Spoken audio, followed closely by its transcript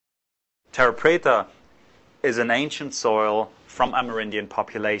Terra preta is an ancient soil from Amerindian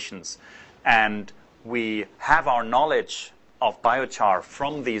populations, and we have our knowledge of biochar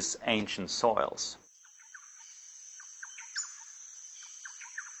from these ancient soils.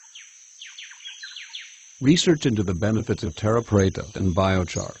 Research into the benefits of terra preta and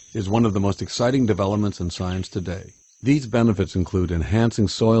biochar is one of the most exciting developments in science today. These benefits include enhancing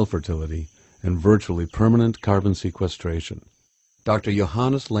soil fertility and virtually permanent carbon sequestration. Dr.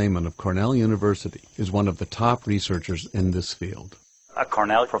 Johannes Lehmann of Cornell University is one of the top researchers in this field. A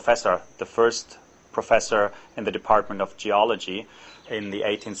Cornell professor, the first professor in the Department of Geology in the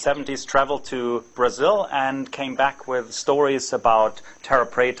 1870s, traveled to Brazil and came back with stories about terra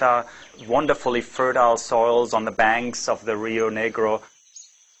preta, wonderfully fertile soils on the banks of the Rio Negro.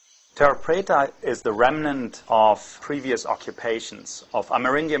 Terra preta is the remnant of previous occupations of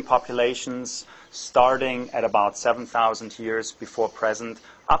Amerindian populations starting at about 7,000 years before present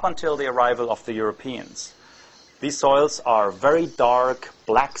up until the arrival of the Europeans. These soils are very dark,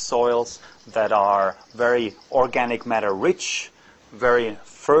 black soils that are very organic matter rich, very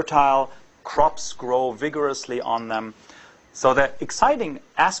fertile. Crops grow vigorously on them. So the exciting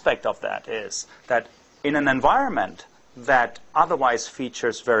aspect of that is that in an environment that otherwise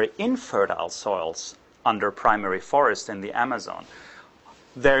features very infertile soils under primary forest in the Amazon,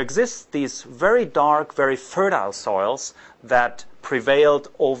 there exist these very dark, very fertile soils that prevailed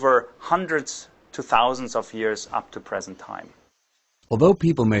over hundreds to thousands of years up to present time. Although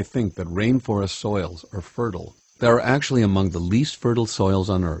people may think that rainforest soils are fertile, they are actually among the least fertile soils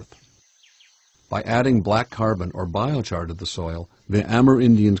on Earth. By adding black carbon or biochar to the soil, the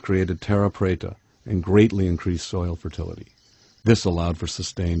Amerindians created terra preta and greatly increased soil fertility. This allowed for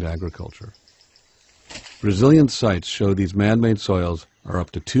sustained agriculture. Brazilian sites show these man-made soils are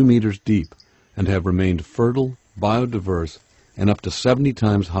up to 2 meters deep and have remained fertile, biodiverse, and up to 70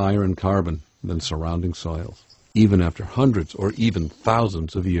 times higher in carbon than surrounding soils, even after hundreds or even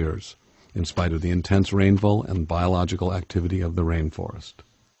thousands of years, in spite of the intense rainfall and biological activity of the rainforest.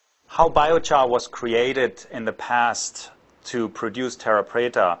 How biochar was created in the past to produce terra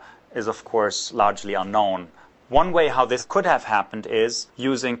preta is, of course, largely unknown. One way how this could have happened is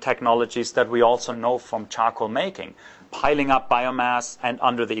using technologies that we also know from charcoal making, piling up biomass and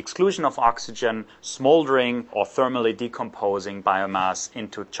under the exclusion of oxygen, smoldering or thermally decomposing biomass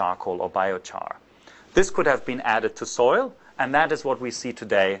into charcoal or biochar. This could have been added to soil, and that is what we see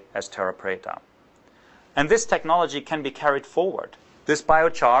today as terra preta. And this technology can be carried forward. This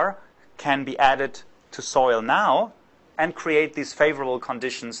biochar can be added to soil now and create these favorable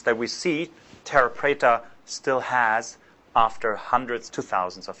conditions that we see terra preta still has after hundreds to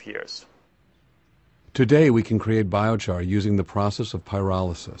thousands of years. Today we can create biochar using the process of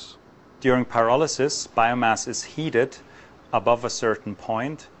pyrolysis. During pyrolysis, biomass is heated above a certain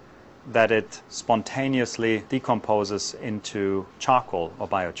point that it spontaneously decomposes into charcoal or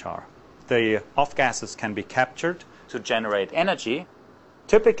biochar. The off-gases can be captured to generate energy.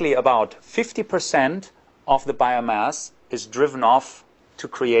 Typically about 50% of the biomass is driven off to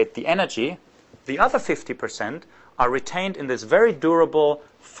create the energy. The other 50% are retained in this very durable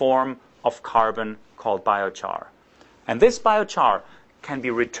form of carbon called biochar. And this biochar can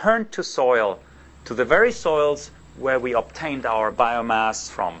be returned to soil, to the very soils where we obtained our biomass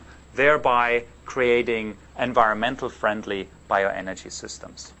from, thereby creating environmental friendly bioenergy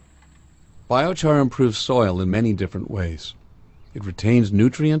systems. Biochar improves soil in many different ways. It retains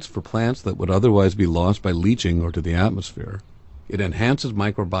nutrients for plants that would otherwise be lost by leaching or to the atmosphere. It enhances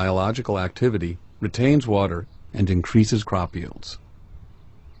microbiological activity, retains water, and increases crop yields.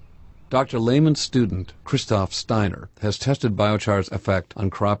 Dr. Lehmann's student, Christoph Steiner, has tested biochar's effect on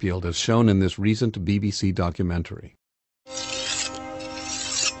crop yield as shown in this recent BBC documentary.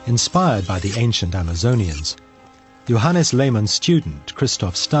 Inspired by the ancient Amazonians, Johannes Lehmann's student,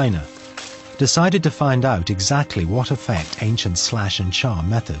 Christoph Steiner, decided to find out exactly what effect ancient slash and char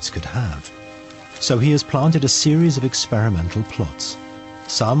methods could have. So he has planted a series of experimental plots,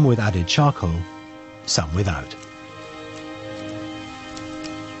 some with added charcoal, some without.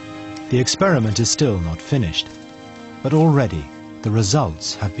 The experiment is still not finished, but already the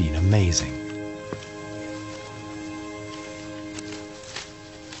results have been amazing.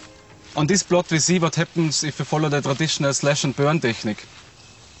 On this plot we see what happens if we follow the traditional slash and burn technique.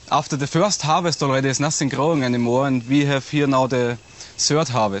 After the first harvest already is nothing growing anymore, and we have here now the third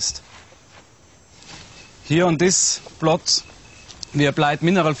harvest. Here on this plot we applied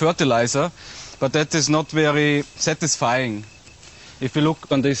mineral fertilizer, but that is not very satisfying. If you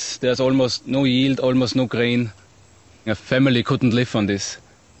look on this, there's almost no yield, almost no grain. A family couldn't live on this.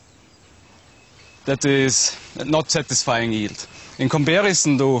 That is not satisfying yield. In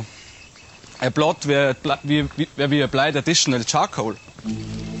comparison to a plot where we applied additional charcoal.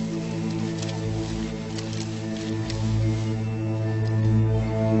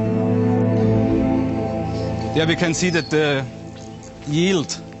 There we can see that the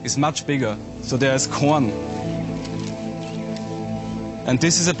yield is much bigger, so there is corn. And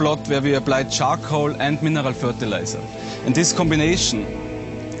this is a plot where we applied charcoal and mineral fertilizer. And this combination,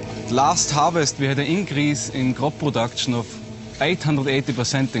 last harvest we had an increase in crop production of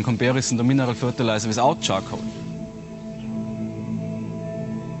 880% in comparison to mineral fertilizer without charcoal.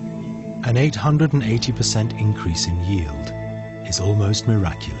 An 880% increase in yield is almost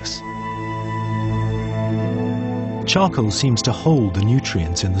miraculous. Charcoal seems to hold the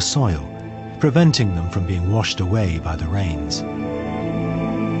nutrients in the soil, preventing them from being washed away by the rains.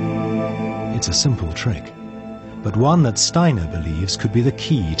 It's a simple trick, but one that Steiner believes could be the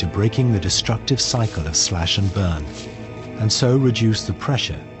key to breaking the destructive cycle of slash and burn, and so reduce the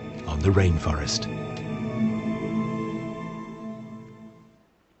pressure on the rainforest.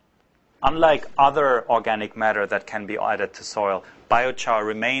 Unlike other organic matter that can be added to soil, biochar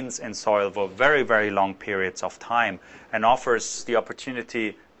remains in soil for very, very long periods of time and offers the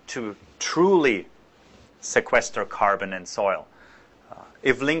opportunity to truly sequester carbon in soil.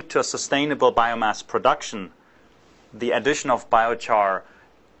 If linked to a sustainable biomass production, the addition of biochar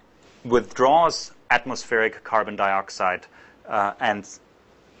withdraws atmospheric carbon dioxide and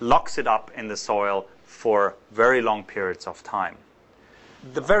locks it up in the soil for very long periods of time.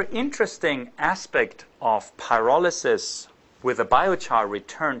 The very interesting aspect of pyrolysis with a biochar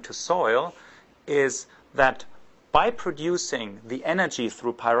return to soil is that by producing the energy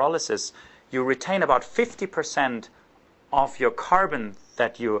through pyrolysis, you retain about 50% of your carbon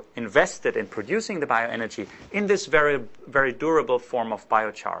that you invested in producing the bioenergy in this very, very durable form of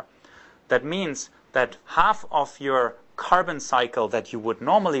biochar. That means that half of your carbon cycle that you would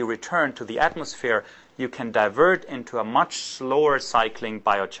normally return to the atmosphere, you can divert into a much slower cycling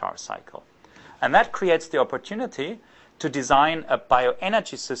biochar cycle. And that creates the opportunity to design a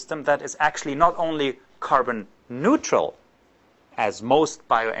bioenergy system that is actually not only carbon neutral, as most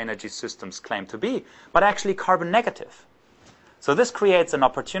bioenergy systems claim to be, but actually carbon negative. So this creates an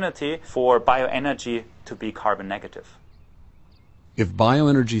opportunity for bioenergy to be carbon negative. If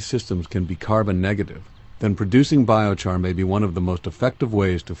bioenergy systems can be carbon negative, then producing biochar may be one of the most effective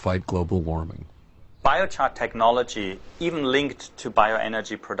ways to fight global warming. Biochar technology, even linked to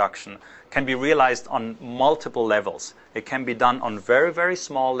bioenergy production, can be realized on multiple levels. It can be done on very, very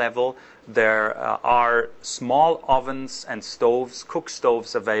small level. There are small ovens and stoves, cook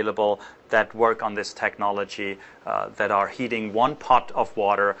stoves available that work on this technology, that are heating 1 pot of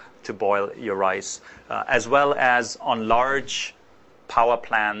water to boil your rice, as well as on large power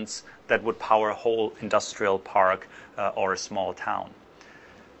plants that would power a whole industrial park or a small town.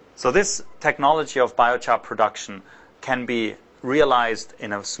 So this technology of biochar production can be realized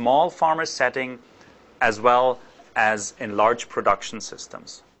in a small farmer setting as well as in large production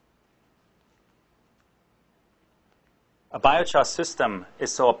systems. A biochar system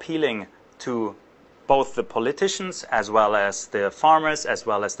is so appealing to both the politicians as well as the farmers as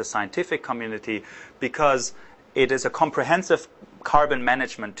well as the scientific community because it is a comprehensive carbon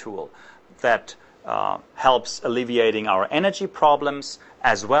management tool that helps alleviating our energy problems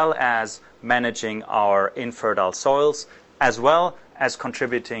as well as managing our infertile soils as well as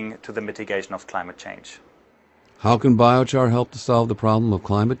contributing to the mitigation of climate change. How can biochar help to solve the problem of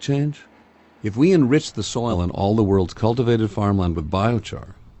climate change? If we enrich the soil in all the world's cultivated farmland with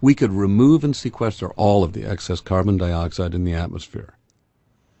biochar, we could remove and sequester all of the excess carbon dioxide in the atmosphere.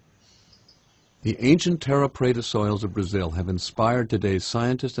 The ancient terra preta soils of Brazil have inspired today's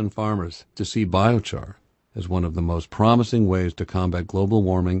scientists and farmers to see biochar as one of the most promising ways to combat global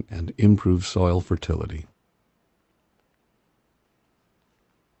warming and improve soil fertility.